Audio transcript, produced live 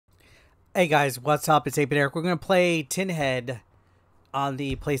Hey guys, what's up? It's 8 Eric. We're going to play Tinhead on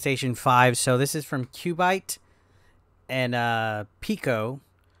the PlayStation 5. So this is from Cubite and Pico.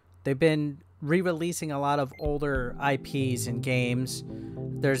 They've been re-releasing a lot of older IPs and games.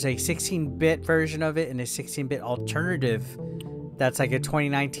 There's a 16-bit version of it and a 16-bit alternative that's like a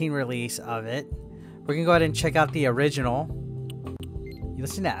 2019 release of it. We're going to go ahead and check out the original. You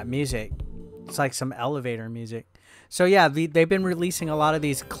listen to that music. It's like some elevator music. So yeah, they've been releasing a lot of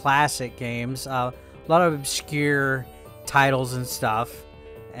these classic games, a lot of obscure titles and stuff,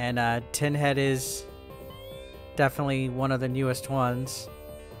 and Tinhead is definitely one of the newest ones.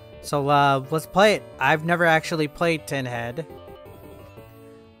 So let's play it. I've never actually played Tinhead.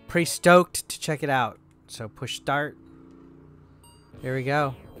 Pretty stoked to check it out. So push start. Here we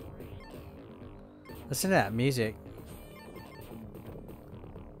go. Listen to that music.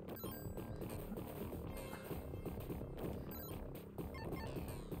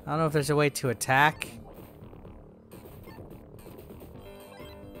 I don't know if there's a way to attack.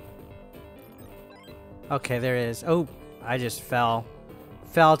 Okay, there is. Oh, I just fell.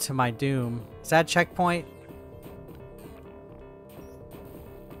 Fell to my doom. Is that checkpoint?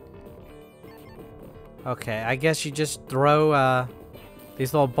 Okay, I guess you just throw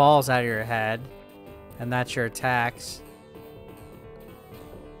these little balls out of your head. And that's your attacks.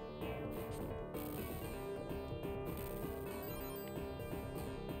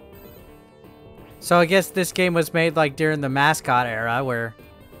 So I guess this game was made like during the mascot era where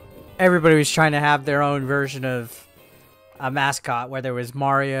everybody was trying to have their own version of a mascot, whether it was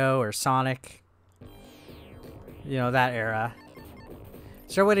Mario or Sonic. You know, that era.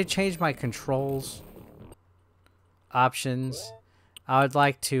 Is there a way to change my controls? Options. I would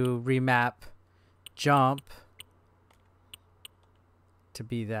like to remap jump to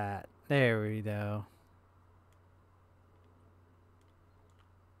be that. There we go.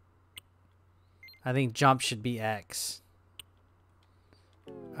 I think jump should be X.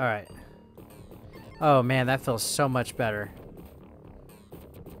 Alright. Oh man, that feels so much better.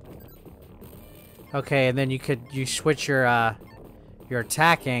 Okay, and then you switch your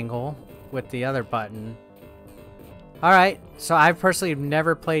attack angle with the other button. Alright, so I personally have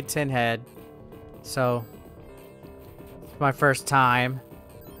never played Tinhead. So it's my first time.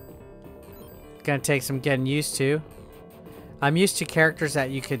 Gonna take some getting used to. I'm used to characters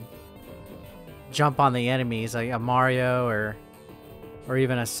that you could jump on the enemies, like a Mario or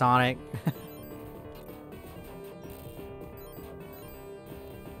even a Sonic.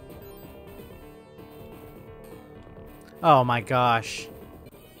 Oh my gosh.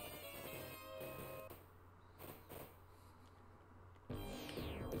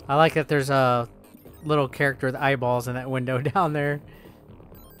 I like that there's a little character with eyeballs in that window down there.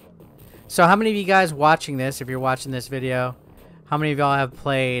 So how many of you guys watching this, if you're watching this video, how many of y'all have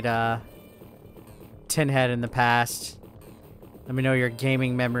played Tinhead in the past? Let me know your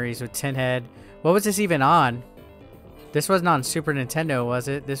gaming memories with Tinhead. What was this even on? This wasn't on Super Nintendo, was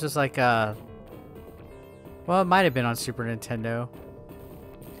it? This was like well, it might have been on Super Nintendo.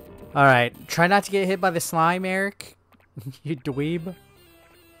 Alright, try not to get hit by the slime, Eric. You dweeb.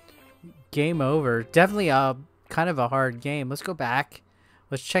 Game over. Definitely a kind of a hard game. Let's go back.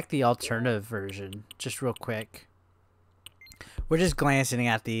 Let's check the alternative version just real quick. We're just glancing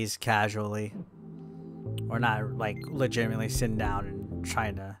at these casually. We're not like legitimately sitting down and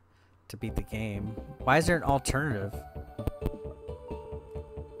trying to beat the game. Why is there an alternative?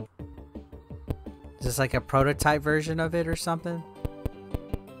 Is this like a prototype version of it or something?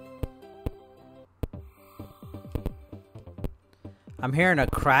 I'm hearing a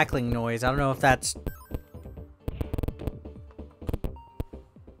crackling noise. I don't know if that's...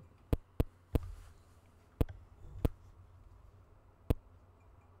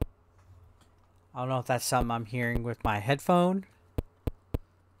 I don't know if that's something I'm hearing with my headphone.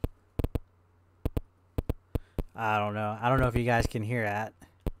 I don't know. I don't know if you guys can hear that.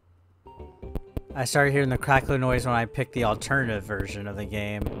 I started hearing the crackling noise when I picked the alternative version of the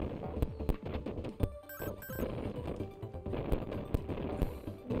game.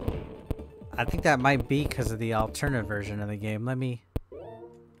 I think that might be because of the alternative version of the game. Let me...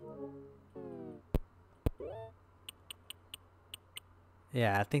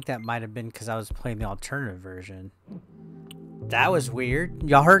 Yeah, I think that might have been because I was playing the alternative version. That was weird.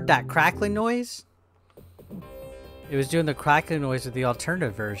 Y'all heard that crackling noise? It was doing the crackling noise with the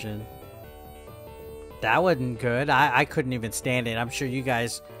alternative version. That wasn't good. I couldn't even stand it. I'm sure you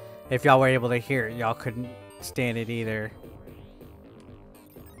guys, if y'all were able to hear it, y'all couldn't stand it either.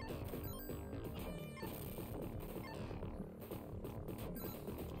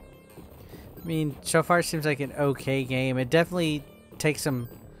 I mean, so far it seems like an okay game. It definitely takes some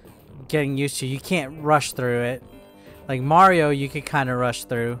getting used to. You can't rush through it. Like Mario, you could kind of rush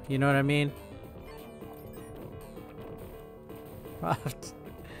through. You know what I mean?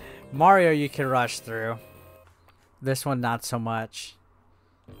 Mario, you can rush through. This one, not so much.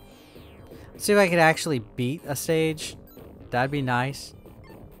 Let's see if I could actually beat a stage. That'd be nice.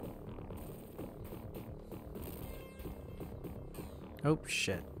 Oh,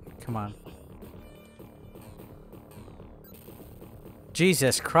 shit. Come on.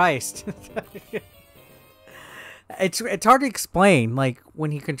 Jesus Christ. It's hard to explain. Like,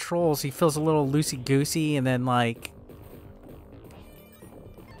 when he controls, he feels a little loosey-goosey, and then, like...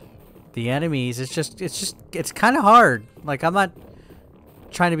 the enemies, it's kind of hard. Like, I'm not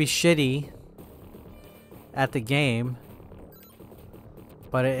trying to be shitty at the game,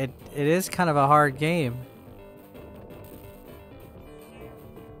 but it is kind of a hard game.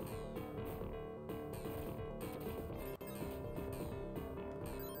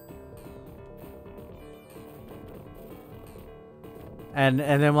 And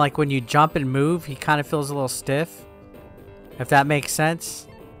then, like, when you jump and move, he kind of feels a little stiff, if that makes sense.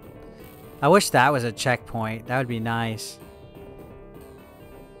 I wish that was a checkpoint. That would be nice.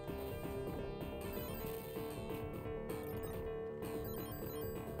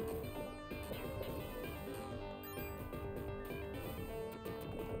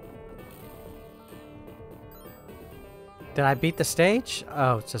 Did I beat the stage?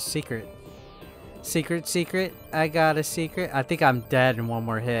 Oh, it's a secret. Secret. I got a secret. I think I'm dead in one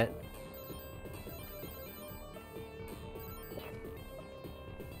more hit.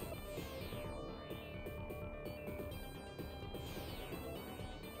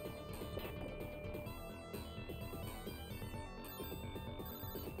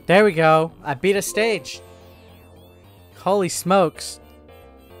 There we go. I beat a stage. Holy smokes.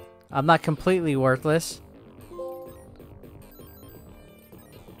 I'm not completely worthless.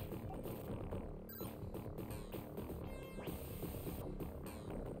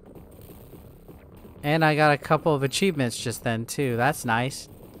 And I got a couple of achievements just then too. That's nice.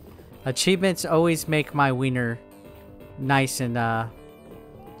 Achievements always make my wiener nice and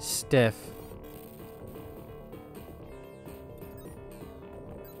stiff.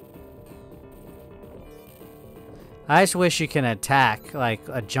 I just wish you can attack, like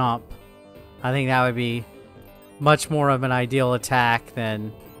a jump. I think that would be much more of an ideal attack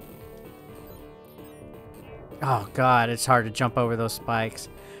than... oh god, it's hard to jump over those spikes.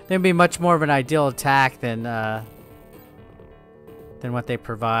 That'd be much more of an ideal attack than what they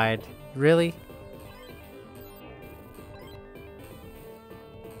provide. Really?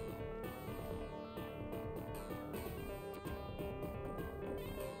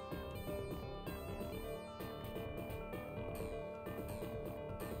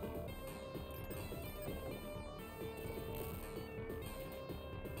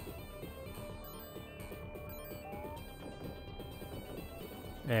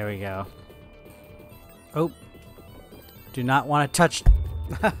 There we go. Oh. Do not want to touch...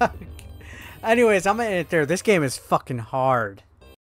 Anyways, I'm gonna end it there. This game is fucking hard.